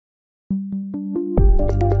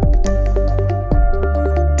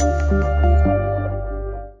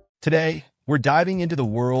Today, we're diving into the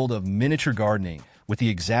world of miniature gardening with the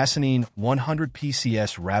Exasinine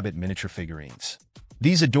 100Pcs rabbit miniature figurines.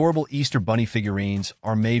 These adorable Easter bunny figurines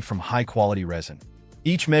are made from high-quality resin,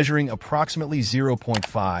 each measuring approximately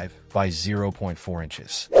 0.5 by 0.4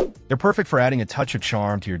 inches. They're perfect for adding a touch of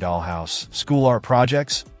charm to your dollhouse, school art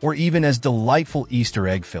projects, or even as delightful Easter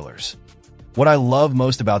egg fillers. What I love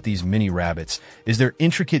most about these mini rabbits is their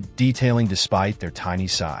intricate detailing despite their tiny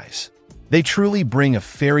size. They truly bring a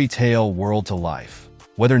fairy tale world to life,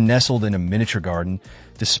 whether nestled in a miniature garden,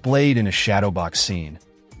 displayed in a shadow box scene,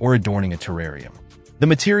 or adorning a terrarium. The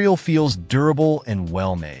material feels durable and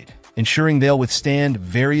well-made, ensuring they'll withstand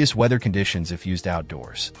various weather conditions if used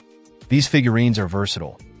outdoors. These figurines are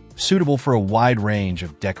versatile, suitable for a wide range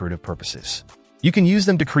of decorative purposes. You can use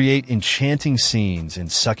them to create enchanting scenes in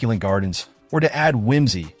succulent gardens or to add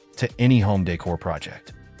whimsy to any home decor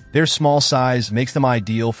project. Their small size makes them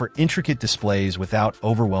ideal for intricate displays without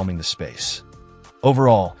overwhelming the space.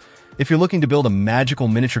 Overall, if you're looking to build a magical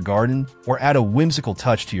miniature garden or add a whimsical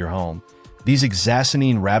touch to your home, these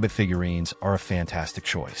Exasinine rabbit figurines are a fantastic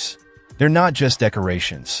choice. They're not just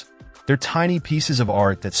decorations. They're tiny pieces of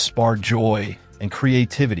art that spark joy and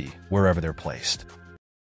creativity wherever they're placed.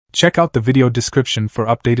 Check out the video description for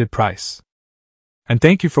updated price. And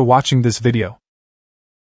thank you for watching this video.